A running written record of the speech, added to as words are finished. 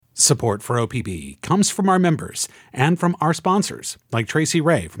Support for OPB comes from our members and from our sponsors, like Tracy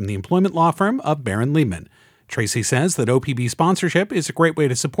Ray from the employment law firm of Barron Liebman. Tracy says that OPB sponsorship is a great way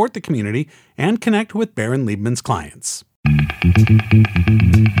to support the community and connect with Barron Liebman's clients.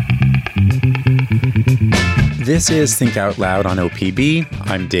 This is Think Out Loud on OPB.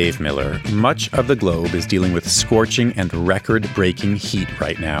 I'm Dave Miller. Much of the globe is dealing with scorching and record-breaking heat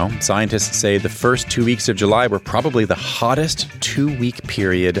right now. Scientists say the first 2 weeks of July were probably the hottest 2-week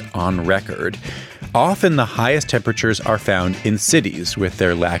period on record. Often the highest temperatures are found in cities with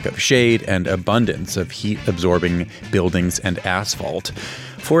their lack of shade and abundance of heat-absorbing buildings and asphalt.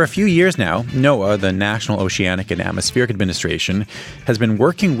 For a few years now, NOAA, the National Oceanic and Atmospheric Administration, has been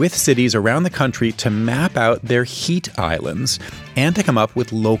working with cities around the country to map out their heat islands and to come up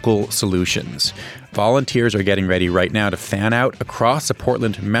with local solutions. Volunteers are getting ready right now to fan out across the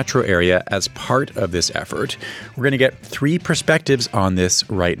Portland metro area as part of this effort. We're going to get 3 perspectives on this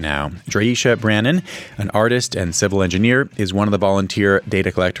right now. J'reyesha Brannon, an artist and civil engineer, is one of the volunteer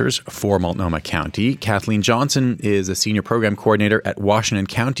data collectors for Multnomah County. Kathleen Johnson is a senior program coordinator at Washington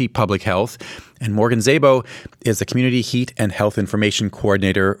County Public Health. And Morgan Zabow is the community heat and health information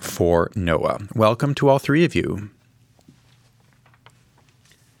coordinator for NOAA. Welcome to all 3 of you.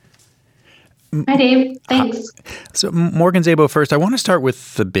 Hi, Dave. Thanks. So, Morgan Zabow, first, I want to start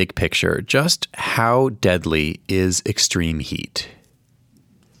with the big picture. Just how deadly is extreme heat?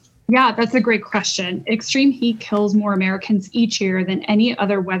 Yeah, that's a great question. Extreme heat kills more Americans each year than any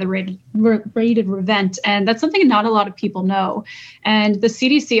other weather-rated event, and that's something not a lot of people know. And the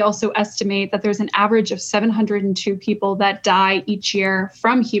CDC also estimate that there's an average of 702 people that die each year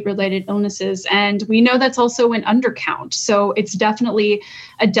from heat-related illnesses, and we know that's also an undercount. So it's definitely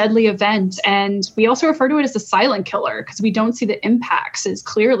a deadly event, and we also refer to it as a silent killer because we don't see the impacts as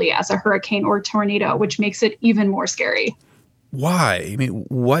clearly as a hurricane or tornado, which makes it even more scary. Why? I mean,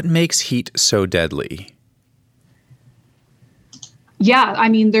 what makes heat so deadly? Yeah, I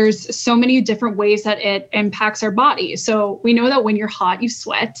mean, there's so many different ways that it impacts our body. So we know that when you're hot, you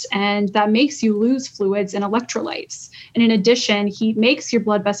sweat, and that makes you lose fluids and electrolytes. And in addition, heat makes your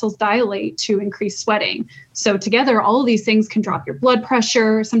blood vessels dilate to increase sweating. So together, all of these things can drop your blood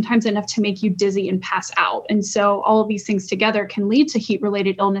pressure, sometimes enough to make you dizzy and pass out. And so all of these things together can lead to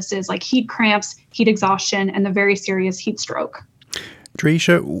heat-related illnesses like heat cramps, heat exhaustion, and the very serious heat stroke.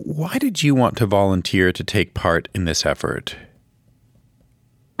 J'reyesha, why did you want to volunteer to take part in this effort?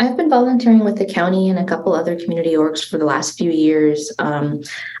 I've been volunteering with the county and a couple other community orgs for the last few years. I'm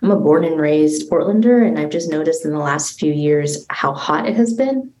a born and raised Portlander, and I've just noticed in the last few years how hot it has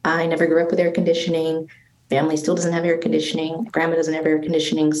been. I never grew up with air conditioning. Family still doesn't have air conditioning. Grandma doesn't have air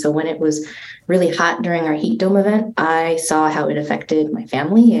conditioning. So when it was really hot during our heat dome event, I saw how it affected my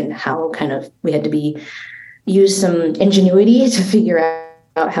family and how kind of we had to use some ingenuity to figure out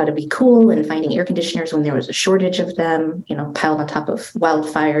how to be cool and finding air conditioners when there was a shortage of them, piled on top of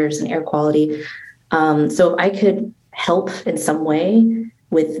wildfires and air quality. So if I could help in some way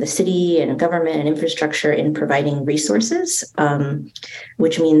with the city and government and infrastructure in providing resources,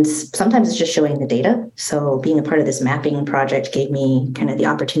 which means sometimes it's just showing the data. So being a part of this mapping project gave me kind of the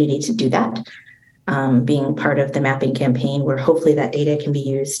opportunity to do that. Being part of the mapping campaign where hopefully that data can be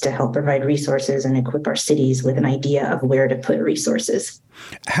used to help provide resources and equip our cities with an idea of where to put resources.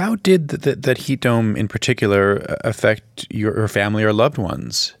 How did that heat dome in particular affect your family or loved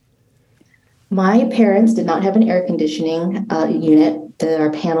ones? My parents did not have an air conditioning unit.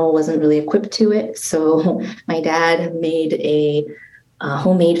 Our panel wasn't really equipped to it. So my dad made a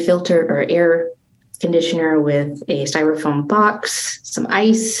homemade filter or air conditioner with a styrofoam box, some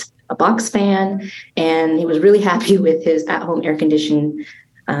ice, a box fan, and he was really happy with his at-home air conditioning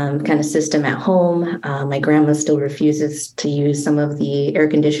kind of system at home. My grandma still refuses to use some of the air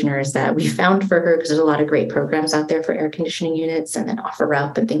conditioners that we found for her because there's a lot of great programs out there for air conditioning units and then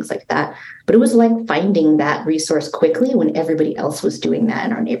OfferUp and things like that. But it was like finding that resource quickly when everybody else was doing that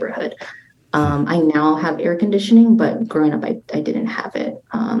in our neighborhood. I now have air conditioning, but growing up, I didn't have it.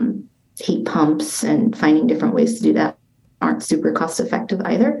 Heat pumps and finding different ways to do that aren't super cost effective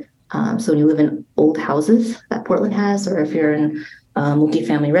either. So when you live in old houses that Portland has, or if you're in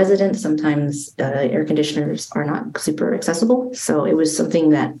multifamily residence, sometimes air conditioners are not super accessible. So it was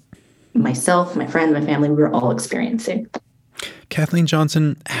something that myself, my friend, my family, we were all experiencing. Kathleen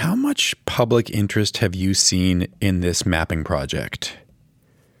Johnson, how much public interest have you seen in this mapping project?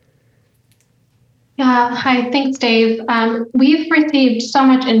 Yeah, hi, thanks, Dave. We've received so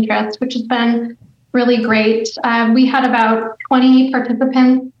much interest, which has been really great. We had about 20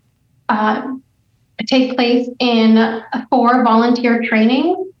 participants take place in 4 volunteer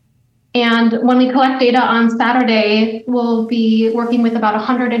trainings And when we collect data on Saturday, we'll be working with about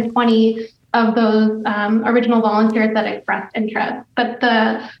 120 of those original volunteers that expressed interest. But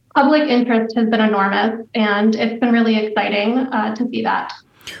the public interest has been enormous, and it's been really exciting to see that.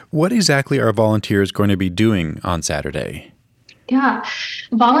 What exactly are volunteers going to be doing on Saturday? Yeah,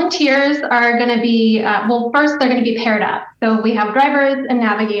 volunteers are going to be, first they're going to be paired up. So we have drivers and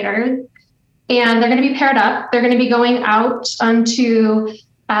navigators, and they're going to be paired up. They're going to be going out onto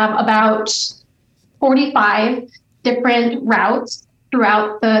about 45 different routes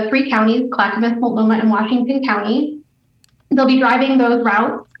throughout the 3 counties, Clackamas, Multnomah, and Washington County. They'll be driving those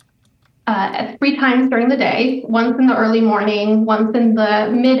routes 3 times during the day, once in the early morning, once in the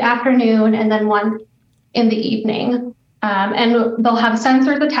mid-afternoon, and then once in the evening. And they'll have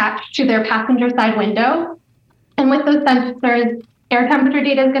sensors attached to their passenger side window. And with those sensors, air temperature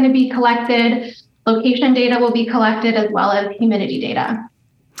data is going to be collected, location data will be collected, as well as humidity data.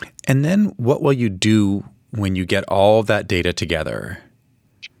 And then what will you do when you get all of that data together?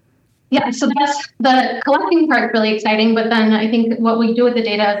 Yeah, so that's the collecting part really exciting, but then I think what we do with the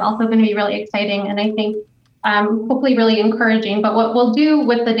data is also going to be really exciting, and I think hopefully really encouraging. But what we'll do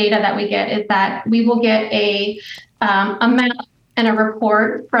with the data that we get is that we will get a map and a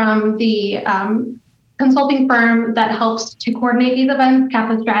report from the consulting firm that helps to coordinate these events,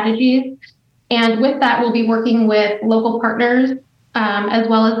 Kappa Strategies. And with that, we'll be working with local partners, as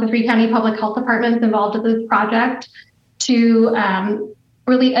well as the 3 county public health departments involved with this project to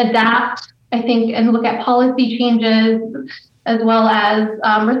really adapt, I think, and look at policy changes, as well as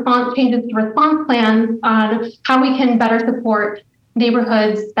response changes to response plans on how we can better support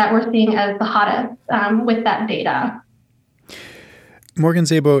neighborhoods that we're seeing as the hottest with that data. Morgan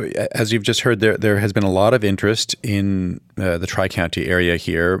Zabow, as you've just heard, there has been a lot of interest in the Tri-County area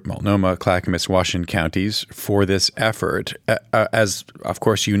here, Multnomah, Clackamas, Washington counties, for this effort. As, of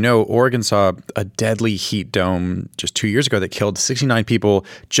course, you know, Oregon saw a deadly heat dome just 2 years ago that killed 69 people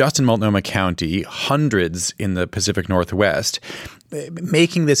just in Multnomah County, hundreds in the Pacific Northwest,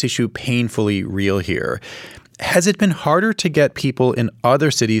 making this issue painfully real here. Has it been harder to get people in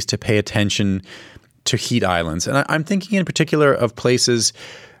other cities to pay attention to heat islands? And I'm thinking in particular of places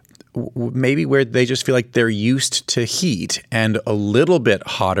maybe where they just feel like they're used to heat and a little bit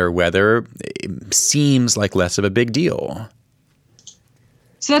hotter weather seems like less of a big deal.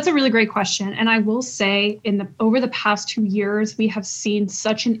 So that's a really great question. And I will say over the past 2 years, we have seen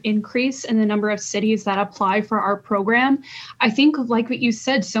such an increase in the number of cities that apply for our program. I think, like what you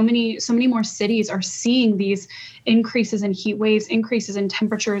said, so many more cities are seeing these increases in heat waves, increases in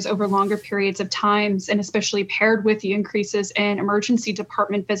temperatures over longer periods of times, and especially paired with the increases in emergency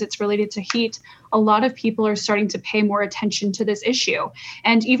department visits related to heat. A lot of people are starting to pay more attention to this issue.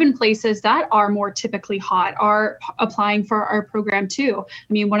 And even places that are more typically hot are applying for our program too.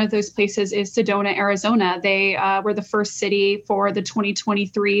 I mean, one of those places is Sedona, Arizona. They were the first city for the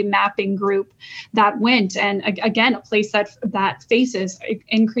 2023 mapping group that went. And again, a place that faces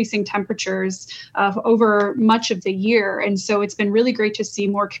increasing temperatures over much of the year. And so it's been really great to see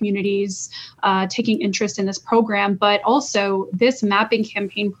more communities taking interest in this program. But also, this mapping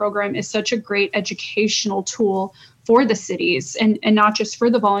campaign program is such a great educational tool for the cities, and not just for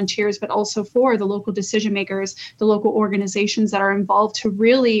the volunteers, but also for the local decision makers, the local organizations that are involved, to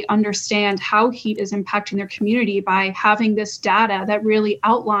really understand how heat is impacting their community by having this data that really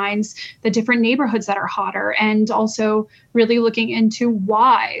outlines the different neighborhoods that are hotter, and also really looking into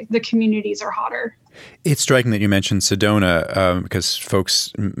why the communities are hotter. It's striking that you mentioned Sedona because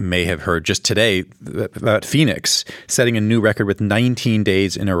folks may have heard just today about Phoenix setting a new record with 19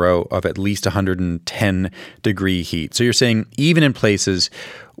 days in a row of at least 110 degree heat. So you're saying even in places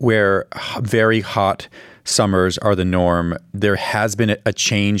where very hot summers are the norm, there has been a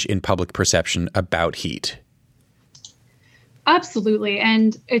change in public perception about heat. Absolutely.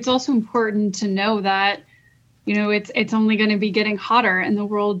 And it's also important to know that it's only going to be getting hotter in the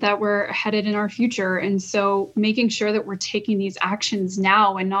world that we're headed in our future. And so making sure that we're taking these actions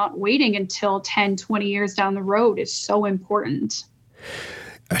now and not waiting until 10, 20 years down the road is so important.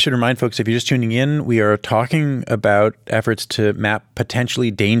 I should remind folks, if you're just tuning in, we are talking about efforts to map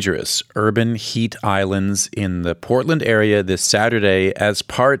potentially dangerous urban heat islands in the Portland area this Saturday as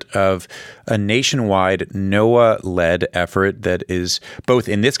part of a nationwide NOAA-led effort that is both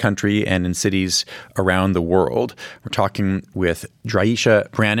in this country and in cities around the world. We're talking with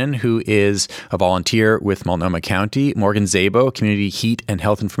J'reyesha Brannon, who is a volunteer with Multnomah County, Morgan Zabow, Community Heat and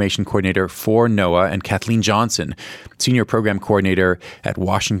Health Information Coordinator for NOAA, and Kathleen Johnson, Senior Program Coordinator at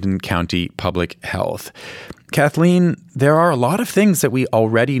Washington Washington County Public Health. Kathleen, there are a lot of things that we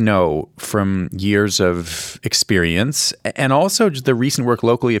already know from years of experience, and also the recent work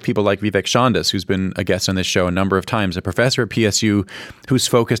locally of people like Vivek Shandas, who's been a guest on this show a number of times, a professor at PSU who's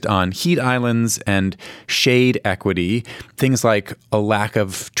focused on heat islands and shade equity, things like a lack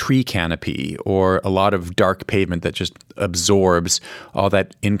of tree canopy or a lot of dark pavement that just absorbs all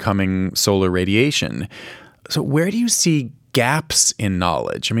that incoming solar radiation. So where do you see gaps in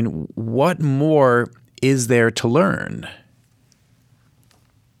knowledge? I mean, what more is there to learn?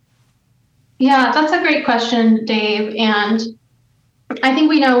 Yeah, that's a great question, Dave. And I think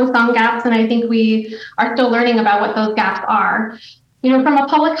we know some gaps, and I think we are still learning about what those gaps are. From a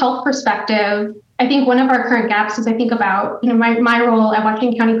public health perspective, I think one of our current gaps is I think about, my role at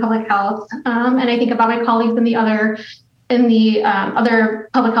Washington County Public Health, and I think about my colleagues in the other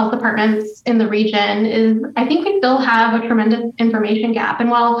public health departments in the region is I think we still have a tremendous information gap. And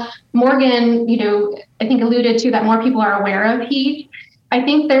while Morgan, I think alluded to that more people are aware of heat, I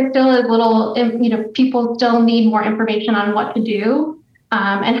think there still is little, people still need more information on what to do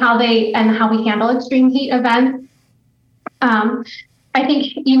and how we handle extreme heat events. I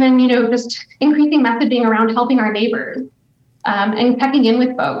think even, just increasing messaging around helping our neighbors and checking in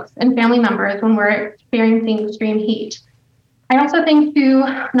with folks and family members when we're experiencing extreme heat. I also think too,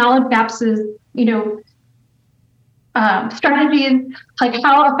 knowledge gaps is, strategies, like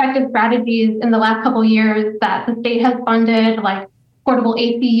how effective strategies in the last couple of years that the state has funded, like portable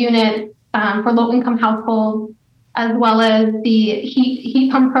AC units for low-income households, as well as the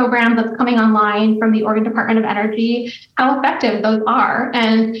heat pump program that's coming online from the Oregon Department of Energy, how effective those are.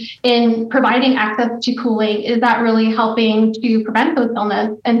 And in providing access to cooling, is that really helping to prevent those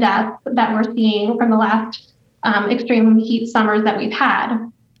illness and deaths that we're seeing from the last extreme heat summers that we've had?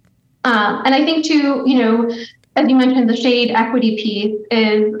 And I think too, as you mentioned, the shade equity piece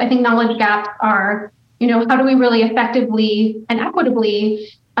is, I think knowledge gaps are, how do we really effectively and equitably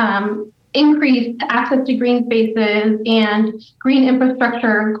increase access to green spaces and green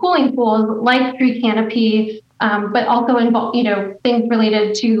infrastructure cooling pools like tree canopy, but also involve, things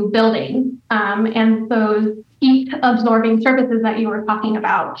related to building and those heat absorbing surfaces that you were talking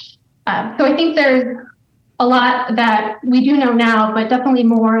about. So I think there's a lot that we do know now, but definitely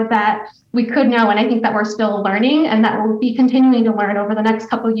more that we could know. And I think that we're still learning and that we'll be continuing to learn over the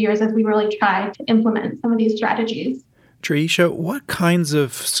next couple of years as we really try to implement some of these strategies. J'reyesha, what kinds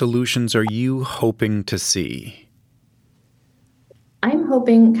of solutions are you hoping to see? I'm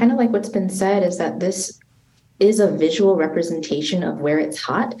hoping, kind of like what's been said, is that this is a visual representation of where it's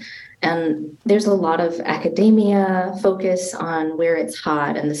hot. And there's a lot of academia focus on where it's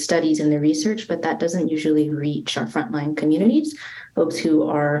hot and the studies and the research, but that doesn't usually reach our frontline communities, folks who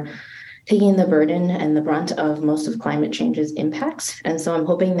are taking the burden and the brunt of most of climate change's impacts. And so I'm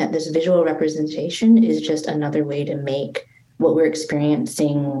hoping that this visual representation is just another way to make what we're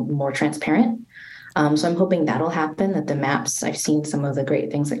experiencing more transparent. So I'm hoping that'll happen, that the maps, I've seen some of the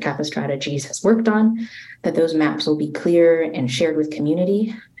great things that Kappa Strategies has worked on, that those maps will be clear and shared with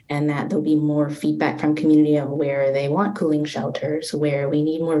community, and that there'll be more feedback from community of where they want cooling shelters, where we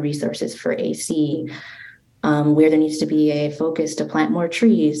need more resources for AC, where there needs to be a focus to plant more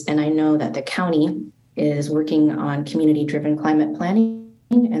trees. And I know that the county is working on community-driven climate planning.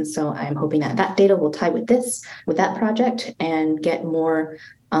 And so I'm hoping that that data will tie with that project and get more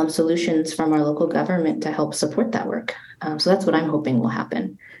solutions from our local government to help support that work. So that's what I'm hoping will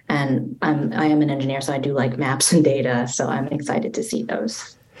happen. And I am an engineer, so I do like maps and data. So I'm excited to see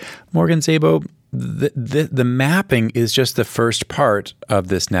those. Morgan, Zabow, the mapping is just the first part of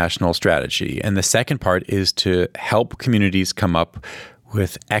this national strategy. And the second part is to help communities come up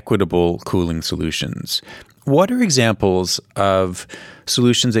with equitable cooling solutions. What are examples of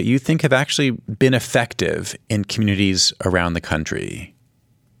solutions that you think have actually been effective in communities around the country?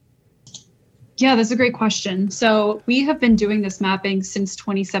 Yeah, that's a great question. So we have been doing this mapping since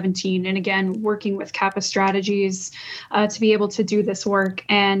 2017, and again, working with Kappa Strategies to be able to do this work.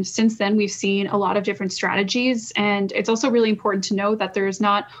 And since then, we've seen a lot of different strategies. And it's also really important to know that there's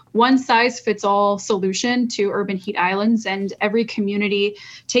not one size fits all solution to urban heat islands, and every community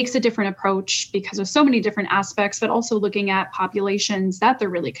takes a different approach because of so many different aspects, but also looking at populations that they're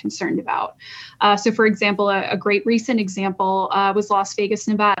really concerned about. So for example, a great recent example was Las Vegas,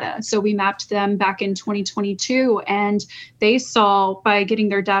 Nevada. So we mapped them them back in 2022, and they saw by getting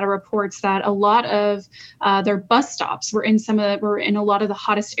their data reports that a lot of their bus stops were in a lot of the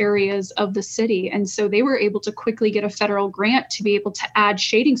hottest areas of the city, and so they were able to quickly get a federal grant to be able to add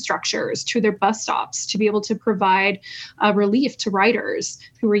shading structures to their bus stops to be able to provide relief to riders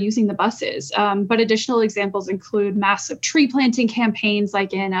who were using the buses. But additional examples include massive tree planting campaigns,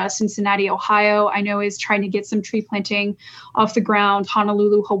 like in Cincinnati, Ohio, I know is trying to get some tree planting off the ground.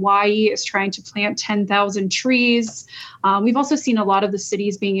 Honolulu, Hawaii is trying to plant 10,000 trees. We've also seen a lot of the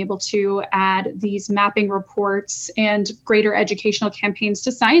cities being able to add these mapping reports and greater educational campaigns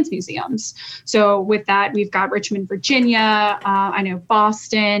to science museums. So with that, we've got Richmond, Virginia, I know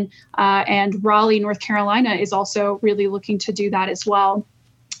Boston, and Raleigh, North Carolina is also really looking to do that as well.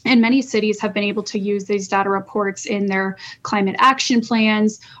 And many cities have been able to use these data reports in their climate action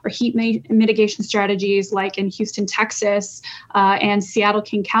plans or heat mitigation strategies, like in Houston, Texas, and Seattle,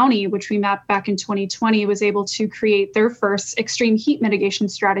 King County, which we mapped back in 2020, was able to create their first extreme heat mitigation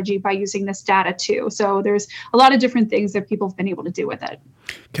strategy by using this data too. So there's a lot of different things that people have been able to do with it.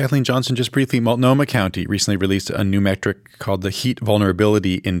 Kathleen Johnson, just briefly, Multnomah County recently released a new metric called the Heat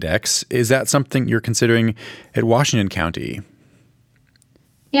Vulnerability Index. Is that something you're considering at Washington County?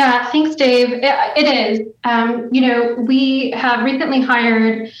 Yeah, thanks, Dave. It is. We have recently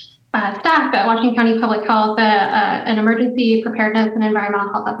hired staff at Washington County Public Health, an emergency preparedness and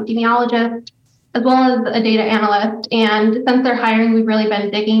environmental health epidemiologist, as well as a data analyst. And since they're hiring, we've really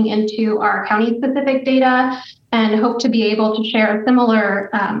been digging into our county-specific data and hope to be able to share a similar,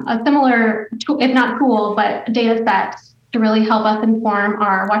 if not tool, but data set to really help us inform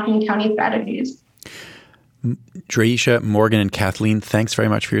our Washington County strategies. J'reyesha, Morgan, and Kathleen, thanks very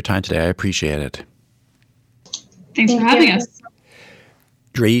much for your time today. I appreciate it. Thanks for having us.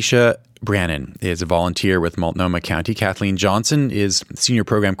 J'reyesha Brannon is a volunteer with Multnomah County. Kathleen Johnson is Senior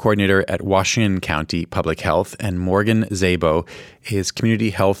Program Coordinator at Washington County Public Health. And Morgan Zabow is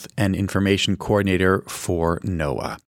Community Health and Information Coordinator for NOAA.